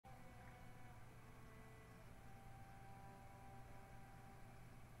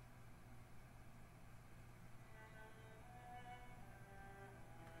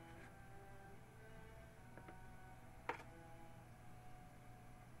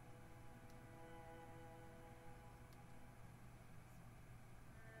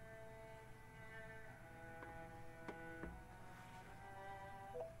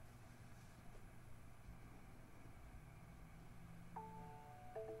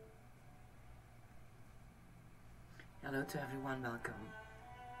Hello to everyone, welcome.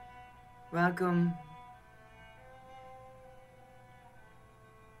 Welcome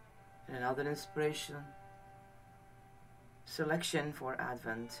in another inspiration selection for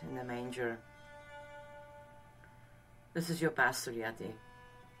Advent in the Manger. This is your Pastor Yeti.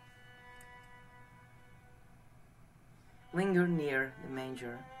 Linger near the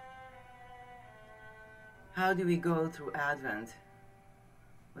manger. How do we go through Advent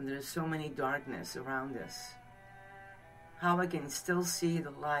when there is so many darkness around us? How I can still see the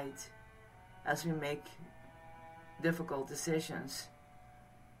light as we make difficult decisions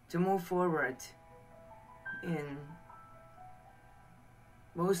to move forward in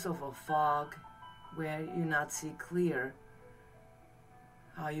most of a fog where you not see clear,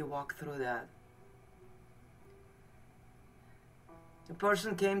 how you walk through that. The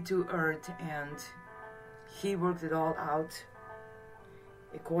person came to earth and he worked it all out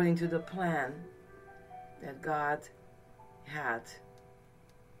according to the plan that God had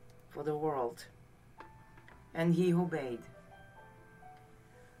for the world, and he obeyed.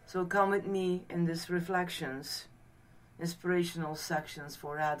 So come with me in these reflections, inspirational sections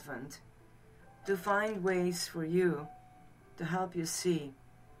for Advent, to find ways for you to help you see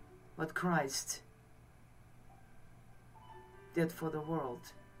what Christ did for the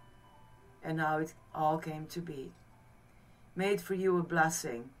world and how it all came to be, made for you a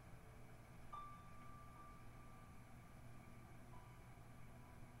blessing.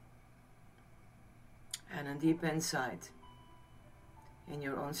 And a deep insight in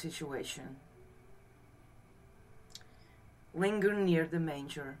your own situation. Linger near the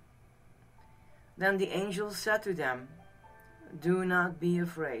manger. Then the angel said to them, "Do not be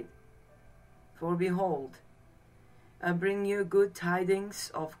afraid, for behold, I bring you good tidings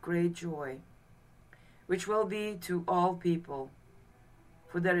of great joy, which will be to all people.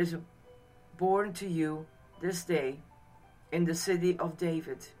 For there is born to you this day in the city of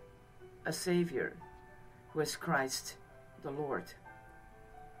David a Savior, who is Christ the Lord."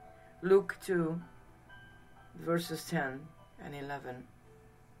 Luke 2, verses 10 and 11.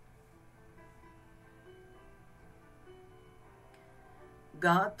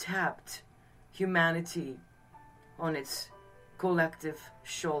 God tapped humanity on its collective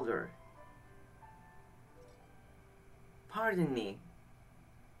shoulder. "Pardon me,"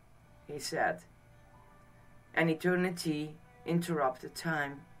 he said. And eternity interrupted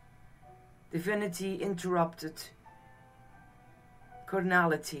time. Divinity interrupted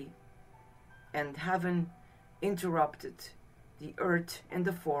carnality, and heaven interrupted the earth in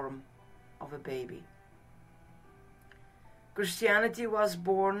the form of a baby. Christianity was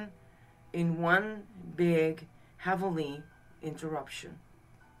born in one big heavenly interruption.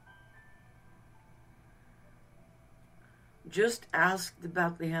 Just ask the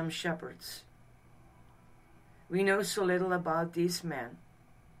Bethlehem shepherds. We know so little about these men,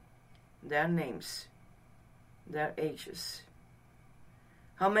 their names, their ages.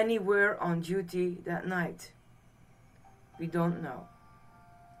 How many were on duty that night? We don't know.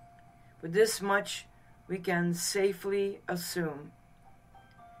 But this much we can safely assume: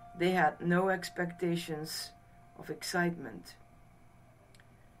 they had no expectations of excitement.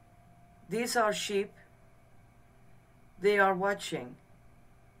 These are sheep. They are watching.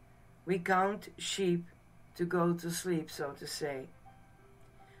 We count sheep to go to sleep, so to say.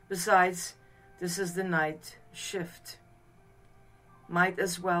 Besides, this is the night shift. Might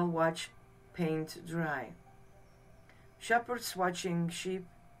as well watch paint dry. Shepherds watching sheep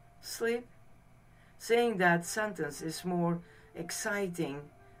sleep? Saying that sentence is more exciting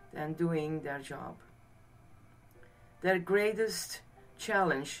than doing their job. Their greatest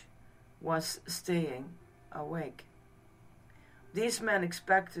challenge was staying awake. These men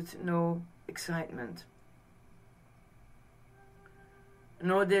expected no excitement,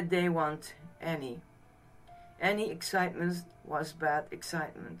 nor did they want any. Any excitement was bad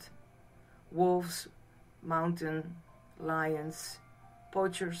excitement. Wolves, mountain lions,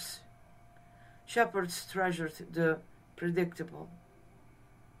 poachers. Shepherds treasured the predictable.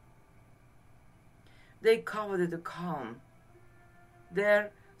 They coveted the calm.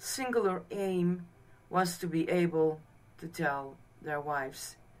 Their singular aim was to be able to tell their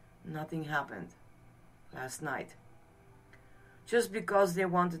wives nothing happened last night. Just because they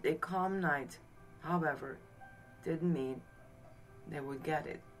wanted a calm night, however, didn't mean they would get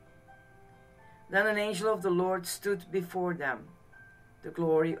it. Then an angel of the Lord stood before them. The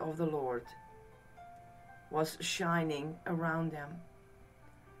glory of the Lord was shining around them,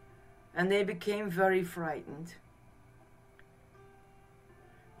 and they became very frightened.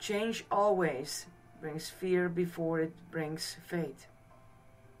 Change always brings fear before it brings faith.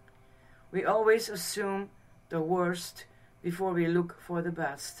 We always assume the worst before we look for the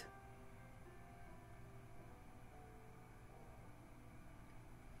best.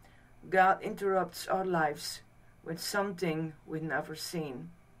 God interrupts our lives with something we've never seen,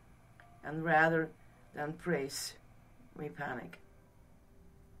 and rather than praise, we panic.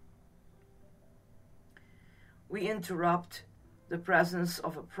 We interrupt the presence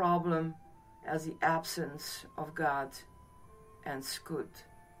of a problem as the absence of God and good.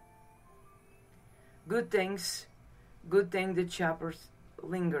 Good thing the shepherds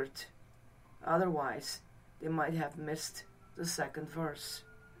lingered. Otherwise, they might have missed the second verse.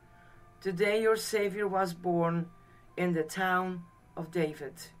 Today your Savior was born in the town of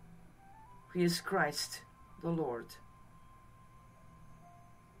David. He is Christ the Lord.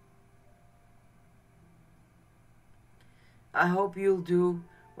 I hope you'll do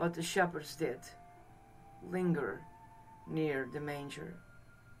what the shepherds did. Linger near the manger.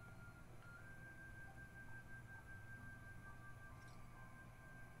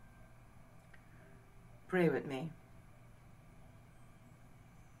 Pray with me.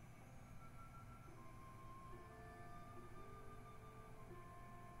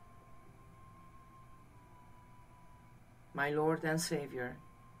 My Lord and Savior,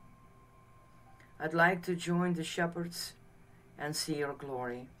 I'd like to join the shepherds and see your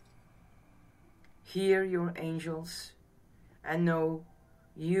glory. Hear your angels and know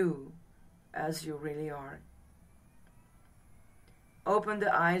you as you really are. Open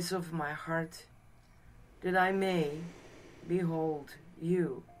the eyes of my heart that I may behold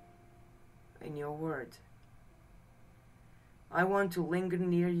you in your word. I want to linger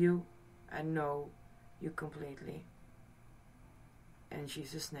near you and know you completely. In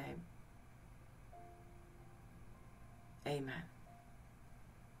Jesus' name, amen.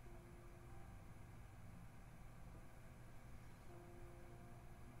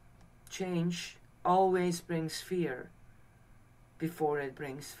 Change always brings fear before it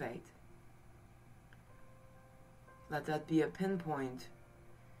brings faith. Let that be a pinpoint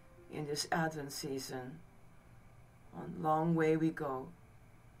in this Advent season on long way we go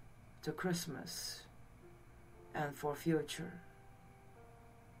to Christmas and for future.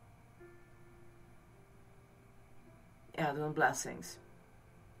 Advent blessings.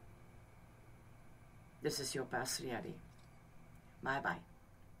 This is your Pastor Yeti. Bye-bye.